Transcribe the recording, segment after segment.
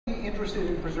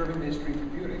interested in preserving the history of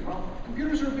computing? Well,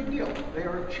 computers are a big deal. They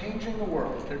are changing the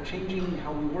world. They're changing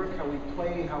how we work, how we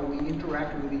play, how we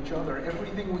interact with each other.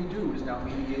 Everything we do is now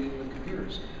mediated with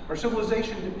computers. Our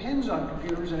civilization depends on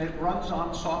computers, and it runs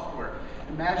on software.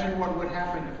 Imagine what would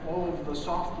happen if all of the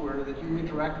software that you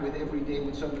interact with every day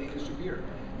would suddenly disappear.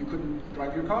 You couldn't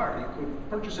drive your car, you couldn't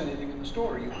purchase anything in the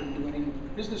store, you couldn't do any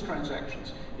business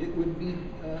transactions. It would be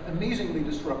amazingly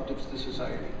disruptive to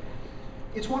society.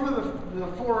 It's one of the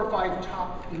 4 or 5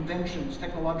 top inventions,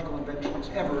 technological inventions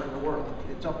ever in the world.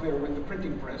 It's up there with the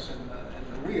printing press and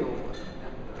the wheel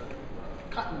and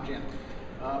the cotton gin.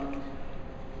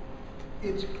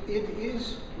 It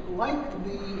is like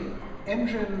the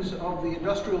engines of the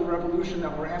Industrial Revolution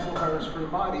that were amplifiers for the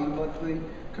body, but the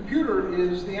computer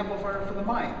is the amplifier for the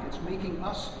mind. It's making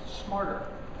us smarter.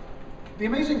 The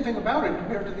amazing thing about it,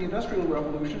 compared to the Industrial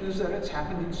Revolution, is that it's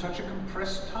happened in such a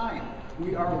compressed time.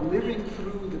 We are living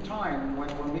through the time when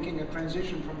we're making a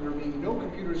transition from there being no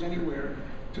computers anywhere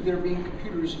to there being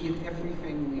computers in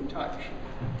everything we touch.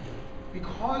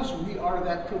 Because we are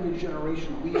that privileged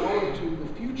generation, we owe it to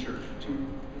the future, to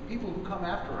the people who come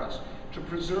after us, to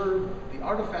preserve the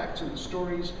artifacts and the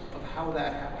stories of how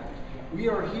that happened. We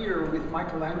are here with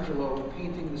Michelangelo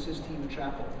painting the Sistine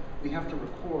Chapel. We have to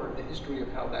record the history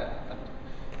of how that happened.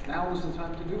 Now is the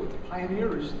time to do it. The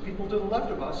pioneers, the people to the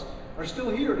left of us, are still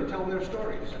here to tell their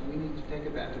stories, and we need to take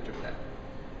advantage of that.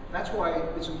 That's why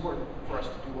it's important for us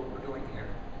to do what we're doing here.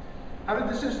 How did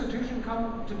this institution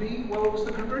come to be? Well, it was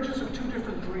the convergence of 2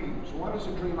 different dreams. One is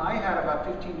a dream I had about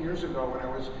 15 years ago when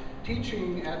I was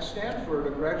teaching at Stanford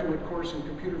a graduate course in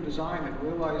computer design and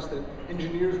realized that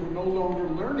engineers were no longer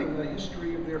learning the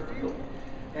history of their field.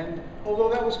 And although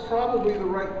that was probably the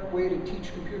right way to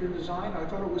teach computer design, I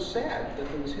thought it was sad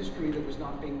that there was history that was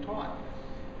not being taught.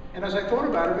 And as I thought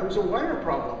about it, it was a wider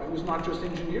problem. It was not just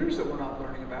engineers that were not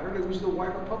learning about it, it was the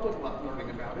wider public not learning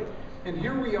about it. And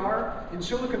here we are in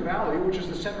Silicon Valley, which is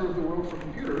the center of the world for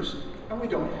computers, and we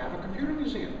don't have a computer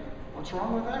museum. What's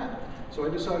wrong with that? So I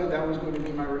decided that was going to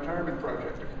be my retirement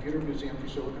project, a computer museum for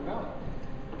Silicon Valley.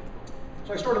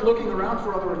 So I started looking around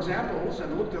for other examples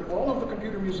and looked at all of the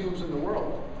computer museums in the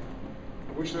world,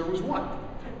 of which there was one,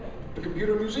 the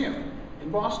Computer Museum in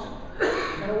Boston.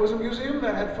 And it was a museum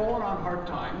that had fallen on hard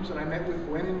times, and I met with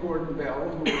Glenn and Gordon Bell,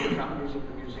 who were the founders of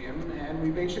the museum, and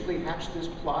we basically hatched this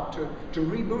plot to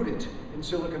reboot it in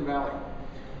Silicon Valley.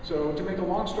 So to make a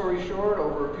long story short,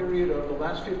 over a period of the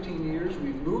last 15 years, we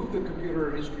moved the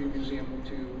Computer History Museum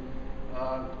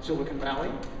to Silicon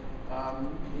Valley.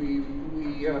 We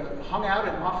hung out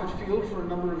at Moffett Field for a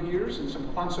number of years in some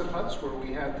Quonset huts where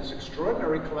we had this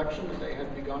extraordinary collection that they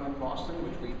had begun in Boston,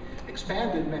 which we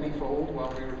expanded many-fold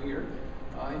while we were here.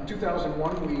 In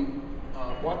 2001, we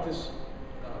bought this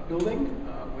building,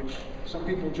 which some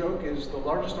people joke is the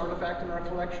largest artifact in our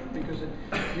collection because it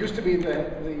used to be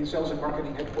the sales and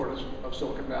marketing headquarters of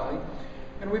Silicon Valley.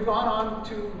 And we've gone on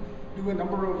to do a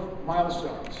number of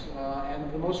milestones.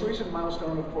 And the most recent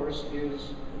milestone, of course,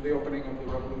 is the opening of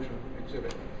the Revolution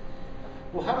exhibit.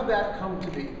 Well, how did that come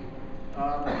to be?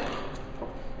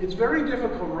 It's very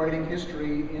difficult writing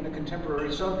history in a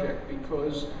contemporary subject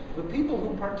because the people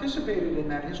who participated in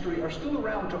that history are still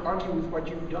around to argue with what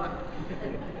you've done.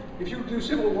 If you do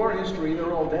Civil War history,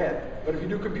 they're all dead. But if you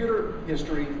do computer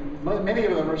history, many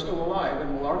of them are still alive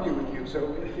and will argue with you.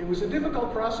 So it was a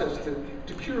difficult process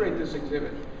to curate this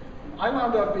exhibit. I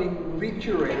wound up being lead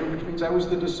curator, which means I was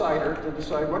the decider to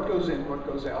decide what goes in, what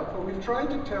goes out. But we've tried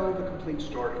to tell the complete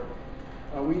story.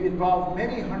 We involved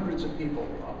many hundreds of people,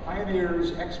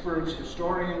 pioneers, experts,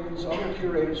 historians, other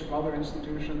curators from other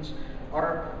institutions.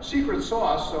 Our secret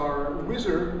sauce, our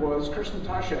wizard, was Kirsten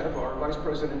Tashev, our vice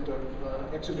president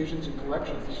of exhibitions and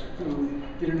collections, who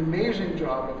did an amazing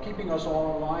job of keeping us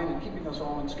all in line and keeping us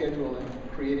all on schedule in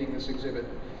creating this exhibit.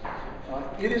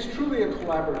 It is truly a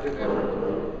collaborative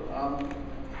effort.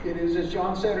 It is, as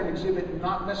John said, an exhibit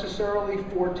not necessarily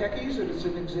for techies, it is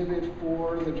an exhibit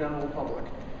for the general public.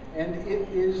 And it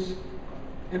is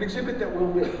an exhibit that will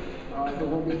live. There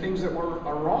will be things that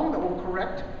are wrong that we'll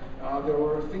correct. There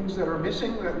are things that are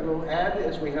missing that we'll add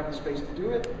as we have the space to do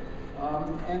it.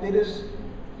 And it is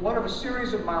one of a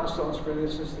series of milestones for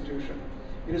this institution.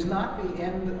 It is not the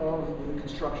end of the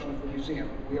construction of the museum.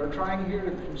 We are trying here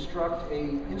to construct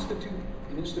an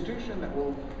institution that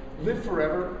will live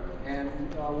forever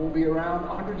and will be around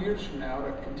 100 years from now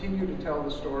to continue to tell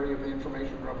the story of the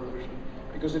information revolution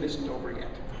because it isn't over yet.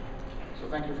 So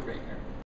thank you for being here.